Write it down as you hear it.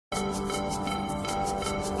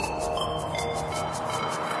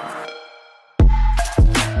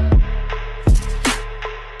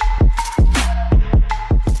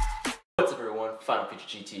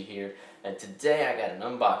FFGT here, and today I got an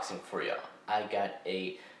unboxing for y'all. I got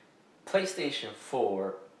a PlayStation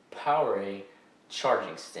 4 PowerA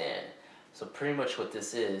charging stand. So pretty much what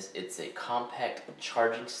this is, it's a compact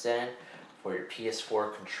charging stand for your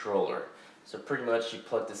PS4 controller. So pretty much you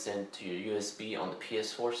plug this into your USB on the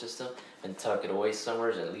PS4 system and tuck it away somewhere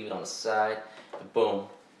and leave it on the side, and boom.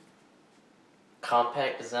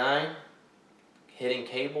 Compact design, hidden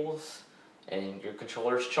cables, and your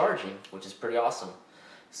controller's charging, which is pretty awesome.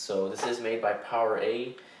 So this is made by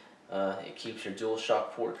PowerA. It keeps your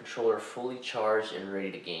DualShock 4 controller fully charged and ready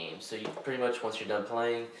to game. So you pretty much, once you're done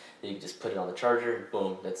playing, you can just put it on the charger and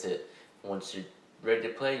boom, that's it. Once you're ready to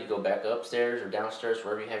play, you go back upstairs or downstairs,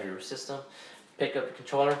 wherever you have your system, pick up the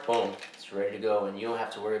controller, boom, it's ready to go. And you don't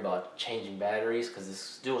have to worry about changing batteries because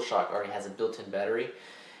this DualShock already has a built-in battery.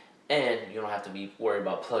 And you don't have to be worried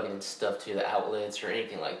about plugging in stuff to the outlets or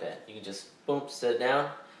anything like that. You can just, boom, set it down,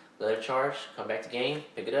 let it charge, come back to game,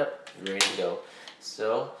 pick it up, you're ready to go.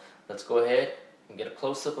 So let's go ahead and get a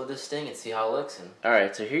close-up of this thing and see how it looks.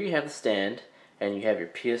 Alright, so here you have the stand, and you have your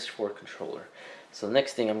PS4 controller. So the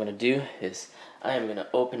next thing I'm going to do is I am going to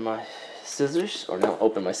open my scissors, or not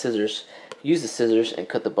open my scissors, use the scissors and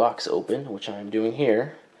cut the box open, which I am doing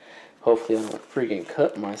here. Hopefully I don't freaking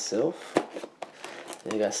cut myself.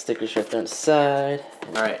 They got stickers right there on the side.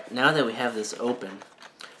 Alright, now that we have this open,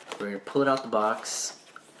 we're going to pull it out the box.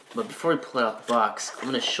 But before we pull it out the box, I'm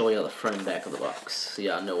going to show you the front and back of the box so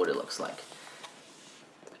y'all know what it looks like.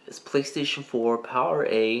 It's PlayStation 4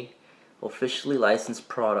 PowerA officially licensed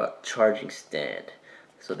product charging stand.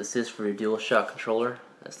 So this is for your DualShock controller.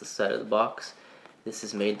 That's the side of the box. This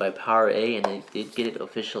is made by PowerA, and they did get it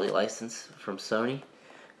officially licensed from Sony,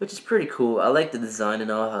 which is pretty cool. I like the design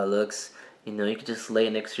and all, how it looks. You know, you can just lay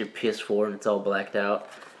it next to your PS4 and it's all blacked out,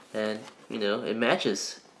 and you know, it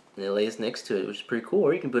matches and it lays next to it, which is pretty cool.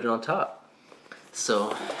 Or you can put it on top. So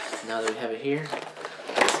now that we have it here,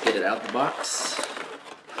 let's get it out the box.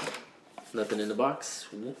 Nothing in the box.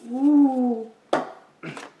 Woo!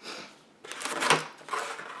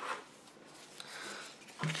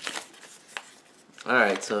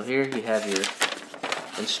 Alright, so here you have your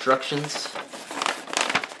instructions,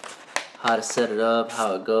 how to set it up,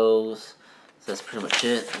 how it goes. So that's pretty much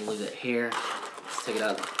it. I'll leave that here. Let's take it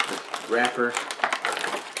out of the wrapper.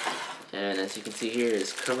 And as you can see here,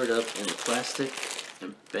 it's covered up in plastic.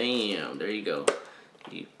 And bam, there you go.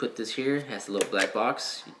 You put this here, it has a little black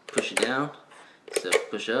box. You push it down. So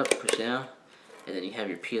push up, push down. And then you have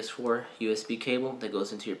your PS4 USB cable that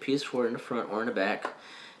goes into your PS4 in the front or in the back.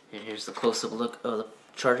 And here's the close-up look of the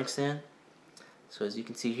charging stand. So as you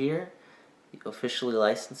can see here, the officially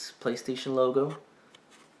licensed PlayStation logo.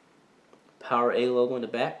 PowerA logo in the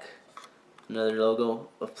back, another logo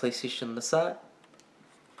of PlayStation on the side,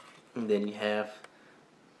 and then you have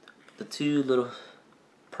the two little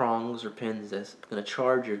prongs or pins that's going to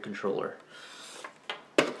charge your controller.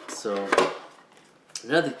 So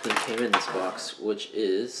another thing came in this box, which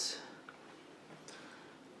is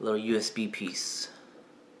a little USB piece.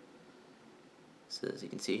 So as you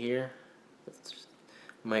can see here, that's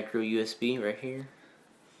micro USB right here.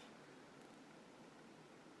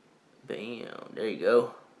 Bam, there you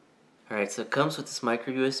go. Alright, so it comes with this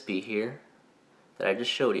micro USB here that I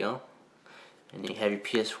just showed y'all. And then you have your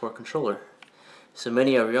PS4 controller. So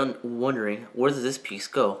many of you are wondering, where does this piece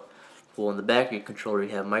go? Well, in the back of your controller you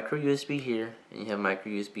have micro USB here and you have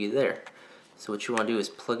micro USB there. So what you want to do is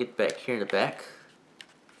plug it back here in the back.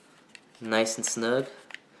 Nice and snug.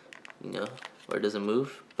 You know, where it doesn't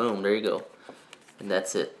move. Boom, there you go. And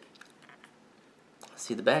that's it.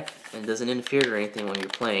 See the back, and it doesn't interfere or anything when you're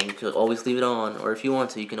playing. You can always leave it on, or if you want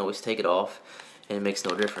to, you can always take it off, and it makes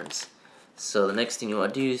no difference. So the next thing you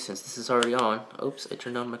want to do, since this is already on, oops, I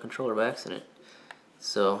turned on my controller by accident.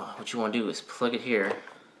 So what you want to do is plug it here,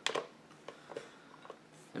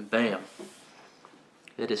 and bam,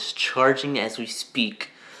 it is charging as we speak.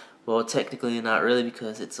 Well, technically not really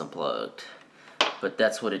because it's unplugged, but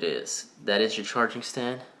that's what it is. That is your charging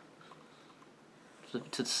stand. Flip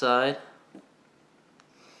it to the side.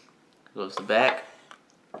 Goes the back,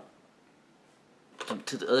 flip it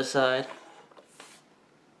to the other side,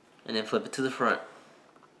 and then flip it to the front.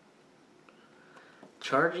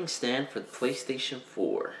 Charging stand for the PlayStation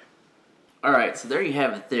 4. Alright, so there you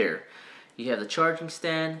have it there. You have the charging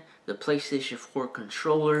stand, the PlayStation 4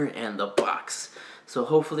 controller, and the box. So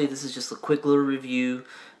hopefully this is just a quick little review,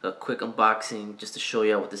 a quick unboxing, just to show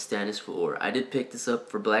you what the stand is for. I did pick this up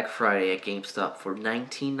for Black Friday at GameStop for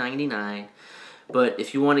 $19.99. But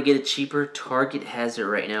if you want to get it cheaper, Target has it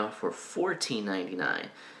right now for $14.99.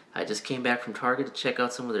 I just came back from Target to check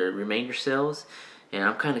out some of their remainder sales, and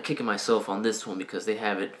I'm kind of kicking myself on this one because they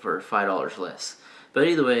have it for $5 less. But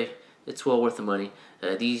either way, it's well worth the money.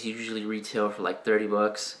 These usually retail for like 30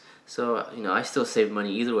 bucks. So, you know, I still saved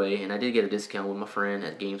money either way, and I did get a discount with my friend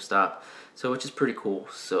at GameStop, so which is pretty cool.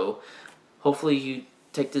 So, hopefully you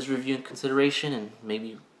take this review in consideration, and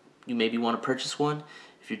maybe you want to purchase one.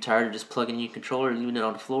 If you're tired of just plugging in your controller and leaving it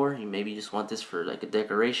on the floor, you maybe just want this for like a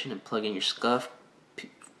decoration and plug in your scuff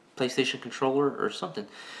PlayStation controller or something.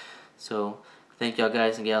 So, thank y'all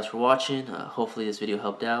guys and gals for watching. Hopefully this video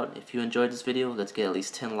helped out. If you enjoyed this video, let's get at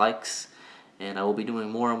least 10 likes. And I will be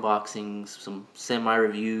doing more unboxings, some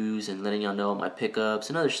semi-reviews, and letting y'all know my pickups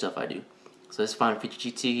and other stuff I do. So this is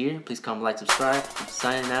FFGT here. Please comment, like, subscribe. I'm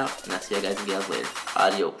signing out, and I'll see you guys and gals later.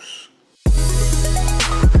 Adios.